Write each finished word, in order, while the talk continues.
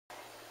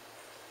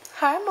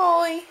Hi,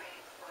 Molly.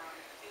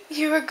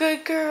 You're a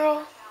good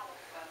girl.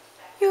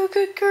 You're a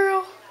good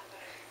girl.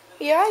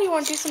 Yeah, you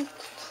want to do some,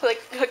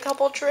 like, a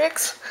couple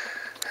tricks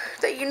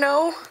that you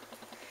know?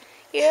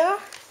 Yeah?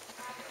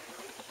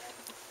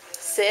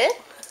 Sit.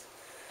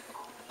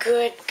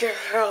 Good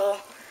girl.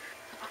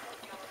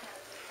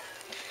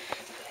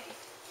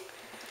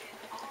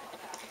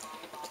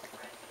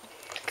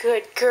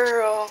 Good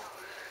girl.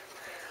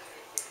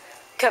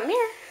 Come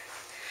here.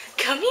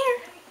 Come here.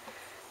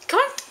 Come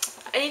on.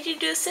 I need you to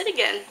do a sit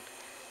again.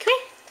 Come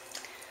here.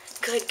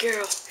 Good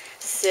girl.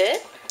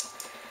 Sit.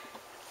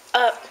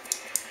 Up.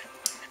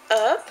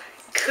 Up.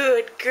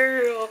 Good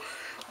girl.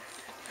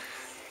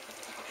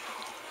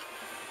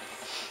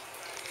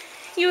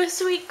 You a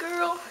sweet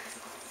girl.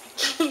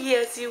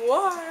 Yes, you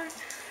are.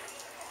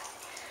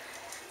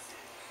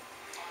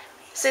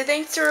 Say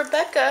thanks to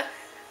Rebecca.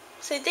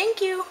 Say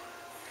thank you.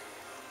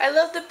 I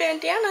love the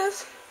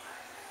bandanas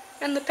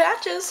and the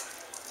patches.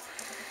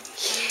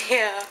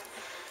 Yeah.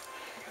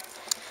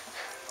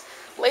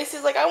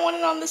 Lacey's like, I want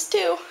it on this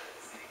too.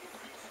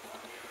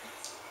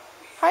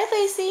 Hi,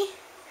 Lacey.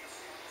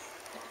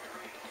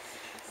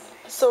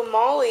 So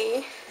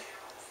Molly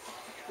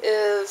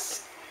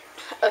is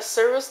a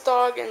service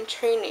dog in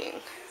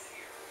training.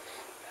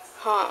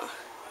 Huh.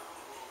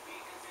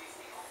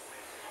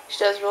 She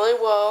does really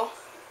well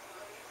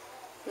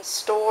in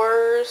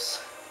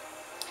stores.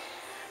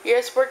 You're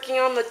just working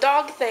on the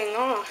dog thing,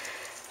 huh?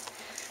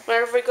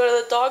 Whenever we go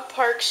to the dog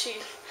park, she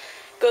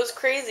goes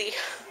crazy.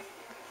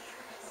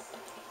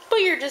 But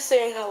you're just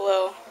saying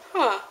hello.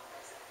 Huh.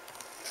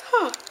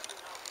 Huh.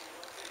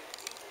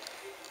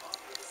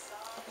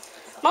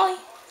 Molly,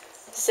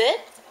 sit.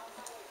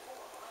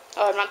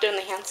 Oh, I'm not doing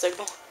the hand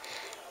signal.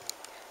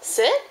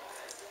 Sit.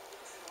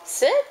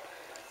 Sit.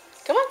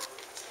 Come on.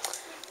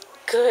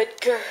 Good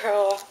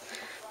girl.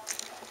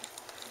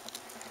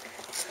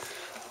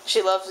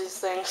 She loves these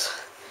things.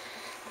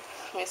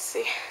 Let me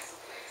see.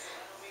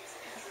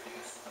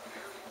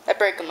 I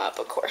break them up,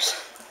 of course.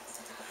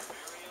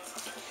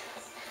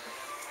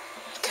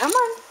 Come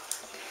on.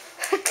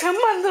 Come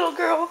on, little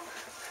girl.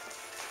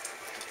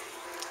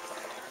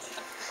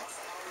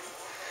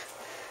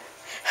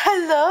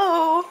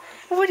 Hello.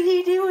 What are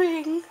you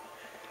doing?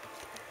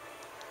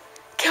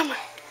 Come on.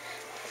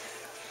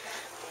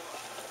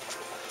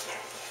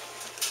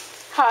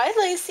 Hi,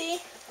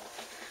 Lacey.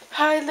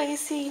 Hi,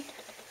 Lacey.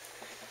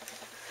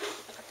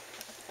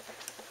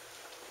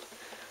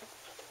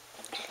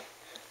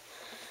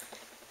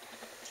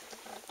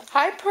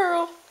 Hi,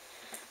 Pearl.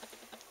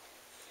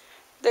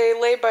 They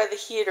lay by the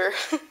heater.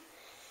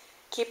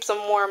 Keeps them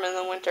warm in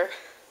the winter.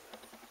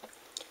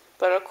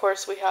 But of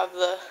course we have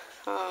the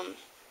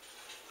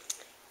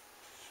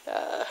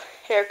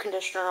air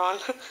conditioner on.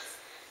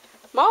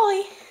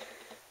 Molly.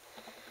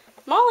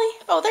 Molly.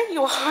 Oh, there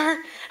you are.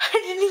 I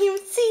didn't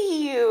even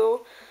see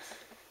you.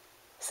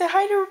 Say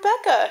hi to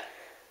Rebecca.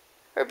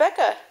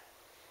 Rebecca.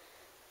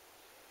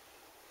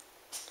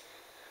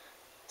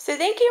 Say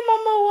thank you,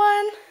 Mama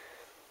One.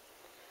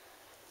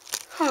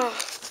 Huh.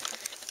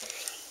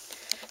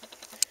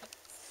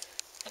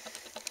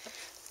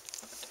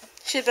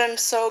 She's been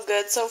so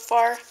good so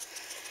far.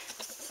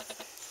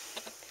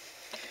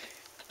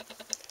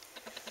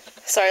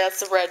 Sorry, that's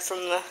the red from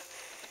the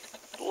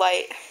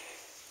light.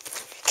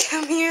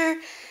 Come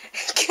here.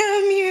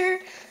 Come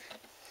here.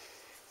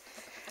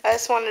 I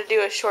just wanted to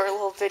do a short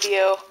little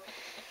video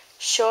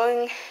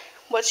showing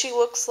what she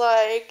looks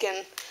like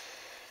and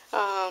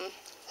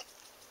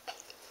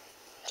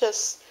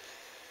just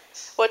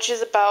what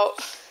she's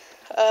about.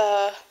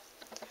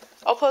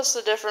 I'll post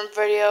a different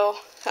video,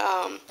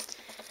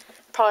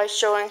 probably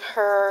showing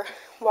her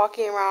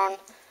walking around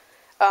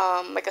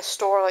like a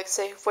store like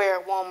Safeway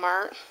or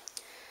Walmart.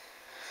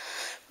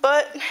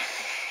 But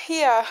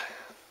yeah,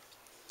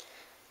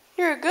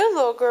 you're a good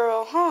little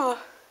girl, huh?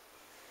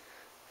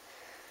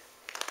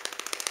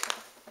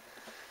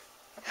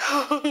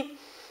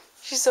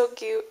 She's so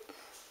cute.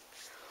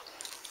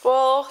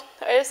 Well,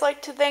 I just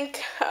like to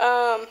thank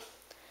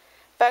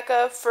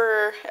Becca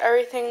for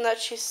everything that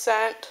she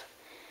sent,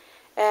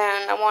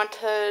 and I want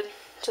to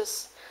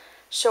just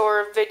show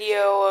her a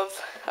video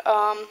of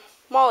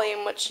Molly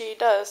and what she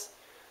does.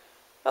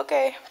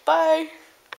 Okay, bye.